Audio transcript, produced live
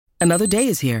Another day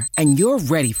is here, and you're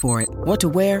ready for it. What to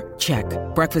wear? Check.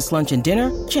 Breakfast, lunch, and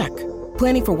dinner? Check.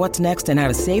 Planning for what's next and how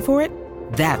to save for it?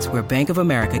 That's where Bank of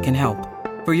America can help.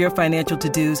 For your financial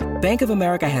to-dos, Bank of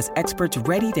America has experts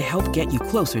ready to help get you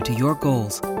closer to your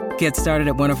goals. Get started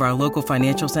at one of our local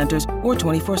financial centers or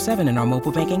 24/7 in our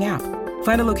mobile banking app.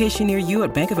 Find a location near you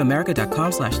at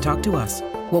bankofamerica.com/talktous.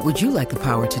 What would you like the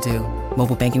power to do?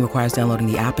 Mobile banking requires downloading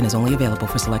the app and is only available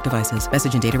for select devices.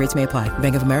 Message and data rates may apply.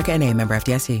 Bank of America N.A., member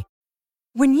FDIC.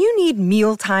 When you need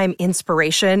mealtime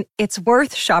inspiration, it's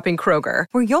worth shopping Kroger,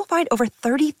 where you'll find over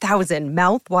 30,000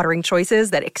 mouth-watering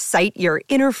choices that excite your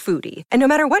inner foodie. And no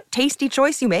matter what tasty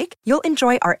choice you make, you'll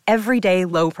enjoy our everyday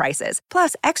low prices,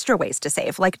 plus extra ways to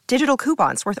save, like digital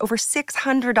coupons worth over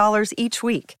 $600 each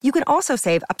week. You can also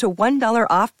save up to $1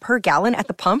 off per gallon at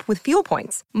the pump with fuel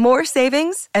points. More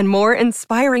savings and more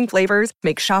inspiring flavors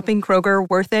make shopping Kroger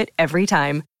worth it every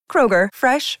time. Kroger,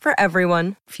 fresh for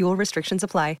everyone. Fuel restrictions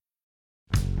apply.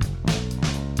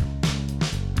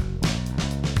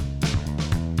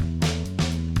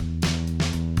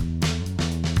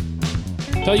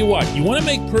 Tell you what, you want to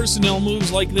make personnel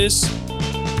moves like this?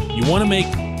 You want to make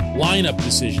lineup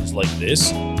decisions like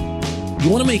this? You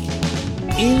want to make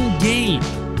in-game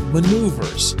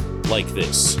maneuvers like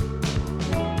this?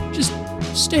 Just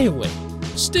stay away.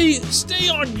 Stay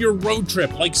on your road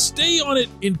trip. Like, stay on it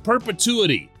in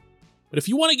perpetuity. But if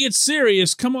you want to get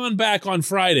serious, come on back on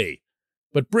Friday.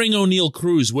 But bring O'Neill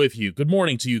Cruz with you. Good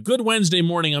morning to you. Good Wednesday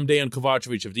morning. I'm Dejan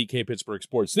Kovacevic of DK Pittsburgh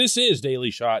Sports. This is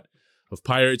Daily Shot of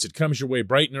Pirates. It comes your way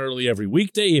bright and early every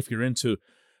weekday. If you're into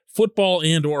football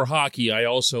and or hockey, I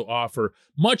also offer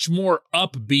much more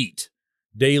upbeat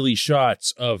daily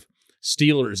shots of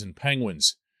Steelers and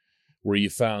Penguins, where you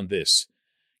found this.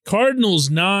 Cardinals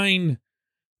 9,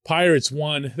 Pirates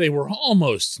 1. They were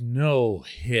almost no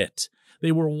hit.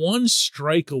 They were one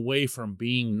strike away from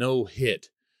being no hit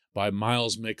by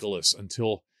Miles Mikolas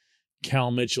until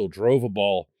Cal Mitchell drove a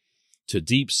ball to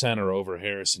deep center over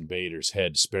Harrison Bader's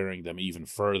head, sparing them even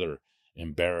further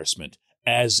embarrassment,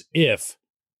 as if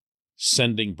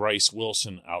sending Bryce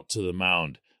Wilson out to the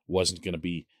mound wasn't going to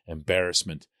be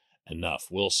embarrassment enough.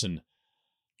 Wilson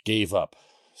gave up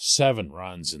 7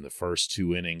 runs in the first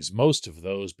 2 innings, most of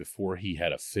those before he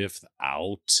had a 5th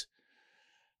out.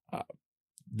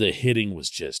 The hitting was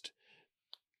just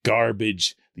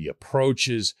garbage. The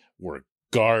approaches were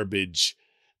garbage.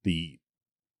 The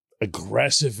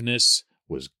aggressiveness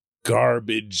was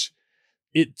garbage.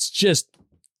 It's just,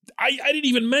 I didn't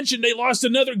even mention they lost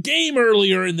another game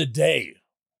earlier in the day.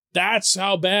 That's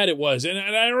how bad it was. And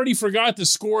I already forgot to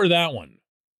score that one.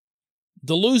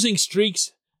 The losing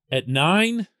streaks at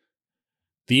 9,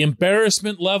 the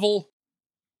embarrassment level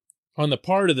on the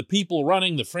part of the people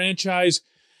running the franchise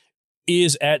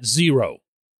is at 0,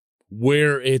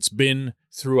 where it's been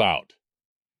throughout.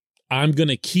 I'm going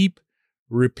to keep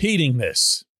repeating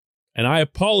this. And I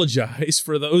apologize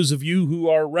for those of you who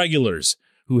are regulars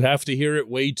who have to hear it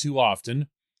way too often.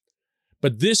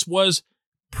 But this was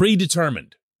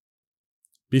predetermined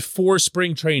before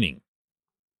spring training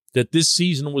that this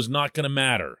season was not going to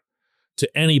matter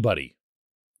to anybody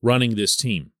running this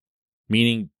team,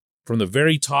 meaning from the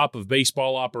very top of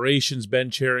baseball operations,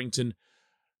 Ben Cherington,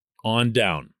 on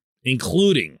down,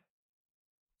 including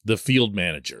the field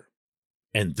manager.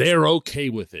 And they're okay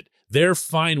with it. They're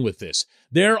fine with this.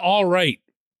 They're all right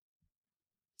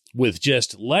with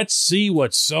just, let's see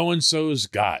what so-and-so's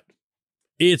got.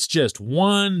 It's just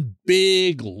one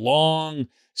big, long,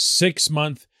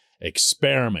 6-month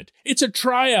experiment. It's a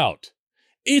tryout.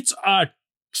 It's a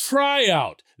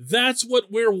tryout. That's what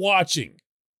we're watching.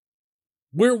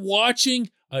 We're watching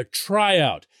a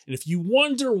tryout. And if you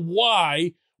wonder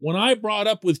why, when I brought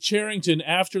up with Cherington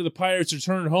after the Pirates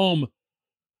returned home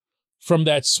from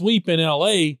that sweep in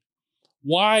L.A.,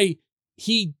 why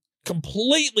he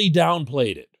completely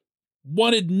downplayed it,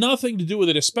 wanted nothing to do with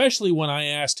it, especially when I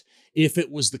asked if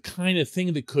it was the kind of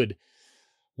thing that could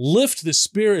lift the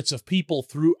spirits of people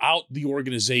throughout the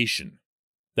organization.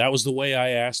 That was the way I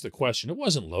asked the question. It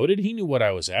wasn't loaded. He knew what I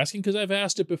was asking because I've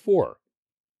asked it before.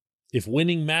 If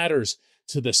winning matters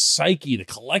to the psyche, the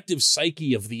collective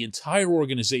psyche of the entire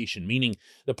organization, meaning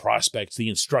the prospects, the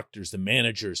instructors, the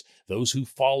managers, those who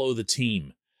follow the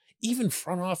team, even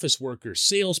front office workers,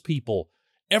 salespeople,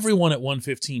 everyone at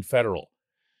 115 Federal,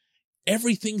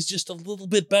 everything's just a little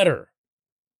bit better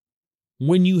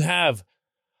when you have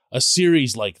a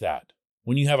series like that,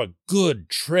 when you have a good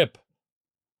trip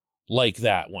like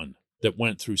that one that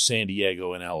went through San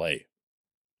Diego and LA.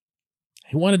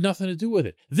 He wanted nothing to do with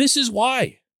it. This is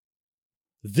why.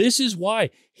 This is why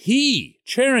he,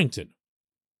 Cherington,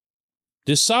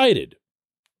 decided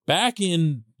back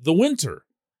in the winter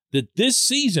that this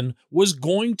season was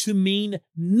going to mean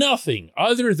nothing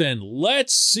other than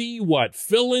let's see what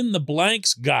fill in the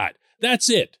blanks got. That's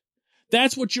it.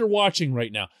 That's what you're watching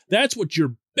right now. That's what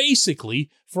you're basically,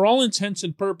 for all intents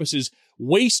and purposes,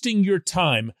 wasting your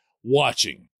time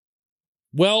watching.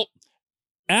 Well,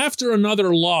 after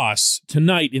another loss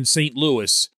tonight in St.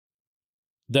 Louis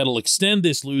that'll extend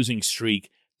this losing streak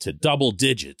to double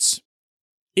digits,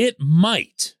 it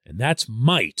might, and that's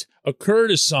might, occur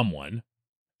to someone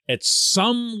at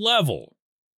some level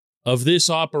of this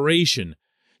operation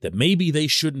that maybe they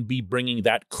shouldn't be bringing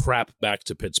that crap back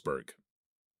to Pittsburgh.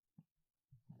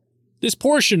 This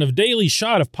portion of Daily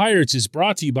Shot of Pirates is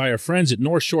brought to you by our friends at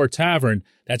North Shore Tavern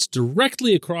that's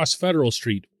directly across Federal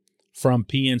Street from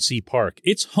PNC Park.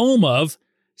 It's home of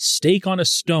Steak on a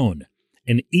Stone,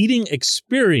 an eating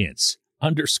experience,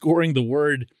 underscoring the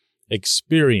word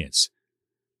experience.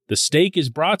 The steak is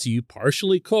brought to you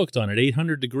partially cooked on an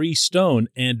 800-degree stone,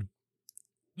 and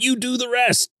you do the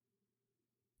rest.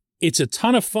 It's a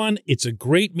ton of fun, it's a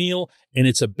great meal, and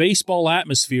it's a baseball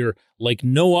atmosphere like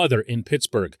no other in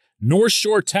Pittsburgh. North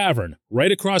Shore Tavern,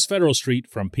 right across Federal Street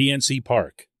from PNC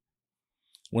Park.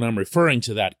 When I'm referring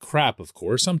to that crap, of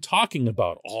course, I'm talking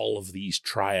about all of these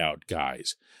tryout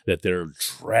guys that they're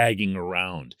dragging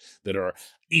around, that are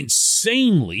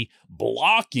insanely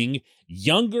blocking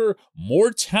younger,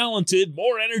 more talented,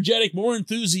 more energetic, more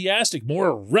enthusiastic,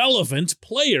 more relevant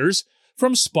players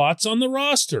from spots on the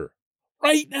roster.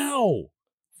 Right now.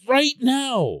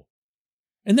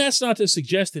 And that's not to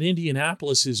suggest that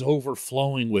Indianapolis is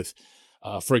overflowing with,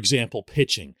 for example,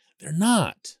 pitching. They're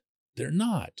not.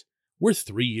 We're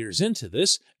 3 years into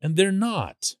this, and they're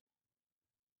not.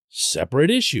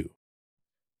 Separate issue.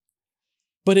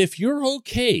 But if you're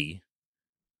okay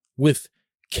with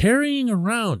carrying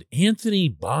around Anthony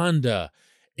Banda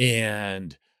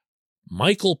and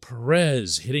Michael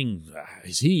Perez hitting,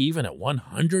 is he even at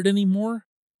 100 anymore?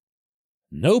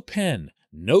 No pen,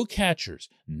 no catchers,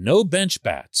 no bench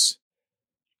bats.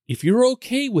 If you're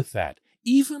okay with that,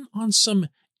 even on some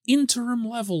interim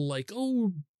level like,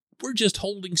 we're just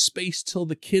holding space till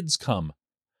the kids come,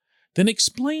 then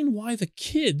explain why the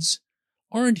kids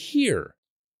aren't here.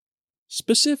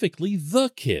 Specifically, the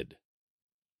kid.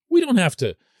 We don't have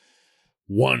to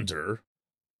wonder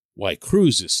why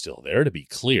Cruz is still there. To be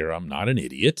clear, I'm not an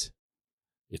idiot.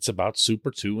 It's about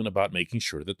Super 2 and about making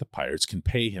sure that the Pirates can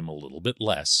pay him a little bit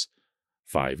less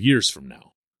 5 years from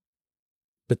now.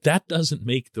 But that doesn't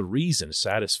make the reason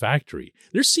satisfactory.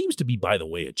 There seems to be, by the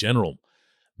way, a general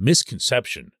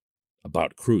misconception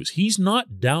about Cruz. He's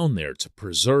not down there to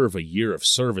preserve a year of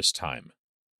service time.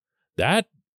 That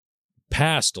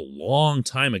passed a long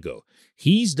time ago.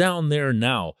 He's down there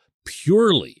now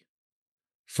purely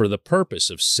for the purpose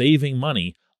of saving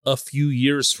money a few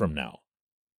years from now.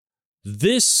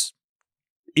 This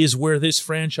is where this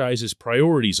franchise's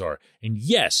priorities are. And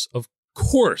yes, of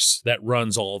course, that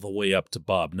runs all the way up to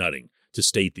Bob Nutting, to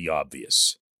state the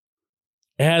obvious.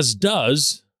 As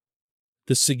does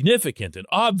the significant and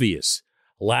obvious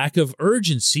lack of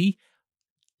urgency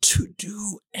to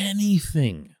do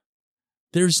anything.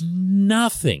 There's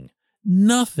nothing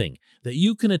that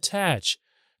you can attach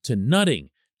to Nutting,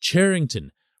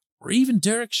 Cherington, or even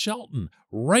Derek Shelton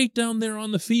right down there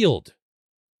on the field.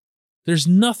 There's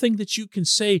nothing that you can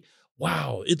say,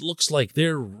 wow, it looks like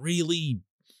they're really,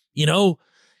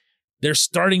 they're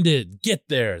starting to get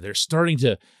there. They're starting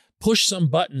to push some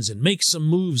buttons and make some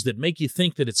moves that make you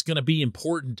think that it's going to be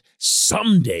important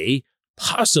someday,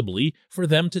 possibly, for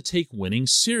them to take winning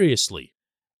seriously.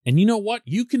 And you know what?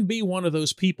 You can be one of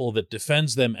those people that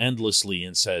defends them endlessly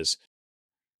and says,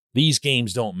 these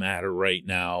games don't matter right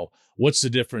now. What's the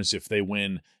difference if they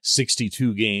win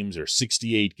 62 games or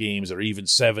 68 games or even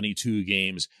 72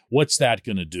 games? What's that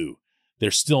going to do?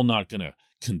 They're still not going to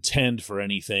contend for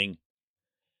anything.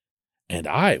 And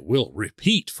I will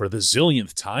repeat for the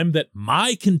zillionth time that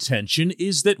my contention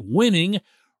is that winning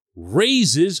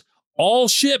raises all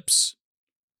ships.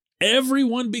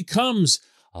 Everyone becomes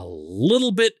a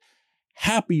little bit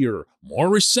happier, more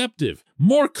receptive,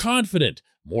 more confident,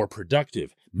 more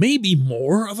productive, maybe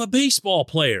more of a baseball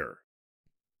player.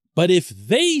 But if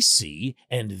they see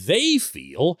and they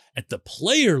feel at the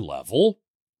player level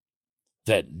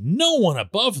that no one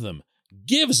above them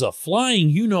gives a flying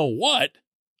you-know-what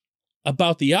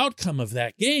about the outcome of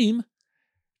that game,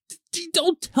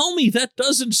 don't tell me that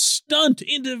doesn't stunt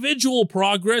individual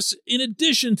progress in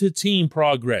addition to team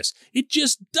progress. It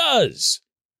just does.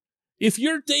 If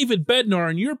you're David Bednar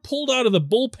and you're pulled out of the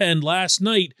bullpen last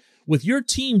night with your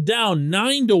team down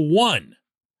 9-1,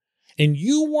 and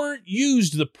you weren't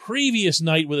used the previous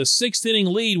night with a 6th inning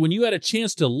lead when you had a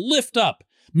chance to lift up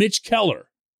Mitch Keller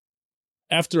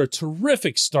after a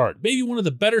terrific start, maybe one of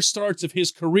the better starts of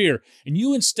his career, and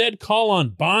you instead call on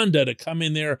Banda to come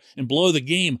in there and blow the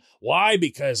game. Why?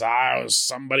 Because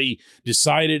somebody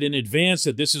decided in advance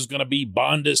that this is going to be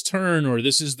Banda's turn, or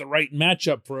this is the right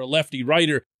matchup for a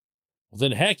lefty-righter. Well,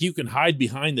 then heck, you can hide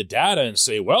behind the data and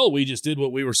say, well, we just did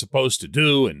what we were supposed to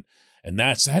do, and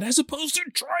that's that, as opposed to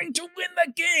trying to win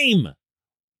the game.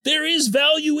 There is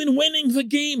value in winning the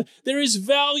game. There is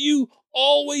value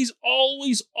always,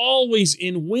 always, always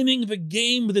in winning the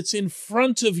game that's in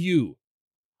front of you.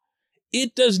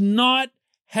 It does not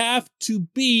have to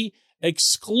be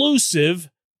exclusive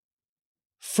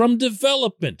from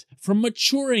development, from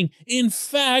maturing. In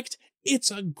fact,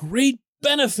 it's a great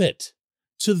benefit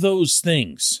to those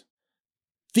things.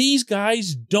 These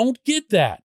guys don't get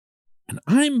that. And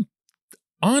I'm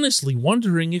honestly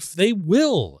wondering if they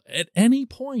will at any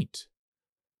point.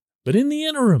 But in the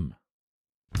interim,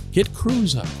 get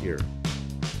Cruz up here.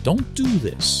 Don't do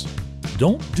this.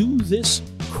 Don't do this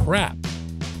crap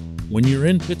when you're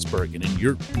in Pittsburgh and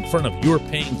you're in front of your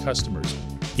paying customers.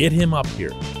 Get him up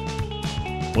here.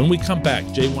 When we come back,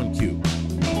 J1Q.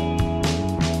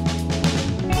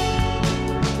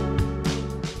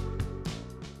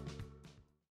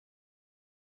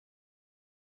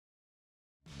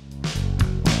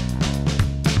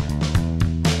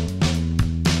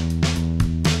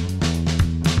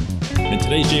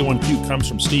 Today's J1Q comes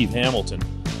from Steve Hamilton,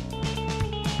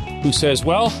 who says,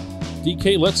 well,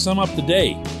 DK, let's sum up the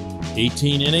day.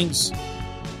 18 innings,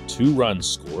 2 runs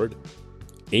scored,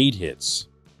 8 hits,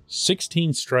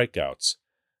 16 strikeouts,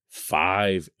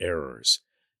 5 errors.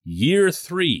 Year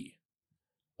 3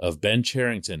 of Ben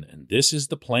Cherington. And this is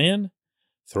the plan?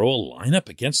 Throw a lineup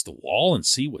against the wall and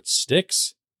see what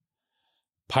sticks?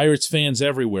 Pirates fans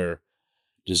everywhere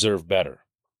deserve better.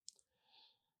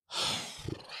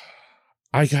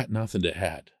 I got nothing to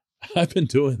add. I've been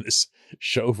doing this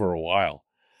show for a while,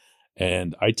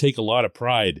 and I take a lot of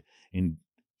pride in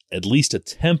at least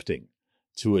attempting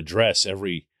to address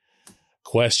every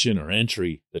question or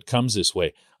entry that comes this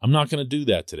way. I'm not going to do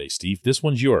that today, Steve. This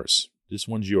one's yours. This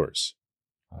one's yours.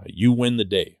 You win the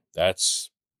day. That's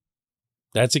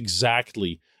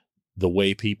exactly the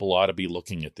way people ought to be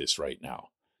looking at this right now.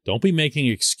 Don't be making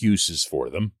excuses for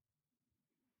them.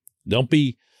 Don't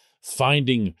be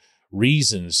finding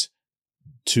reasons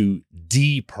to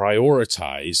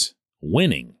deprioritize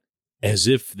winning as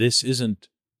if this isn't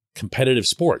competitive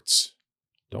sports.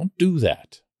 Don't do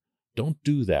that. Don't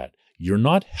do that. You're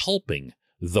not helping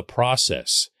the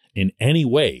process in any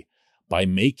way by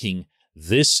making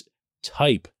this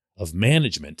type of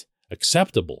management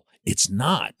acceptable. It's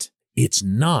not. It's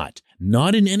not.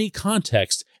 Not in any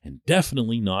context, and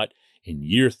definitely not in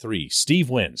year 3. Steve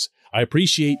wins. I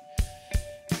appreciate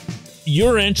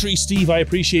your entry, Steve. I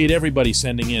appreciate everybody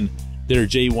sending in their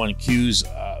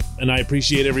J1Qs, and I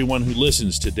appreciate everyone who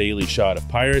listens to Daily Shot of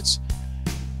Pirates.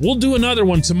 We'll do another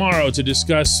one tomorrow to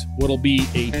discuss what'll be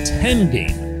a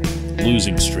 10-game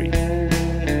losing streak.